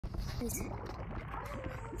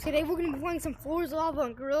Today we're gonna be playing some Floors Lava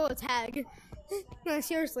and Gorilla Tag. No,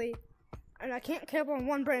 seriously. And I can't camp on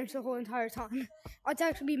one branch the whole entire time. I'll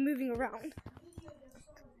actually be moving around.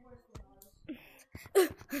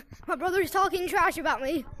 My brother's talking trash about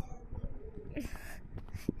me.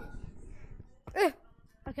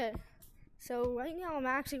 Okay. So right now I'm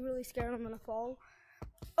actually really scared I'm gonna fall.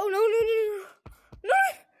 Oh no.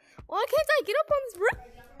 Why can't I get up on this branch?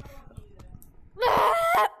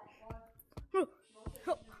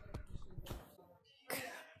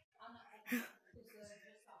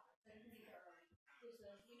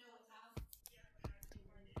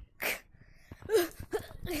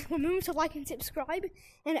 Remember to like and subscribe.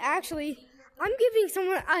 And actually, I'm giving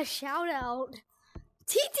someone a shout out.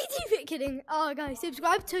 TTT, kidding. Oh, guys,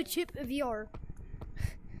 subscribe to Chip VR.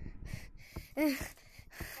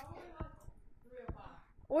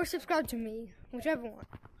 Or subscribe to me, whichever one.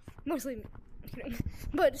 Mostly me. Kidding.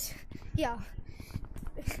 But yeah,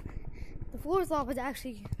 the Floors Lava is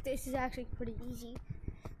actually. This is actually pretty easy.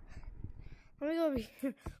 Let me go over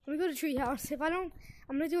here. Let me go to Treehouse. If I don't,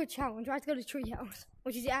 I'm gonna do a challenge. I have to go to Treehouse,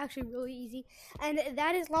 which is actually really easy, and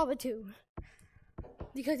that is lava too.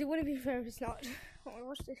 Because it wouldn't be fair if it's not. Oh,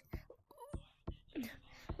 watch this.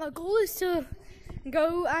 My goal is to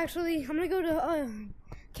go. Actually, I'm gonna go to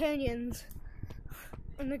canyons,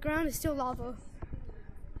 and the ground is still lava.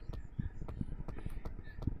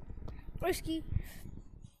 Risky.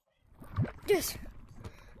 Yes.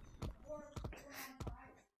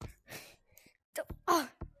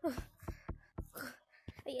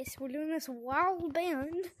 Yes, we're doing this wild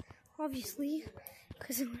band, obviously,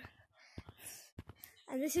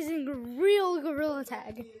 and this is in real Gorilla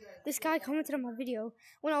Tag. This guy commented on my video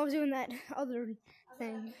when I was doing that other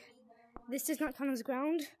thing. This does not count as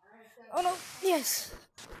ground. Oh no, yes.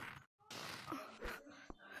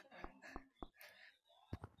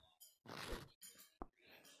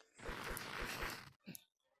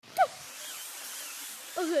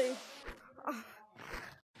 Okay.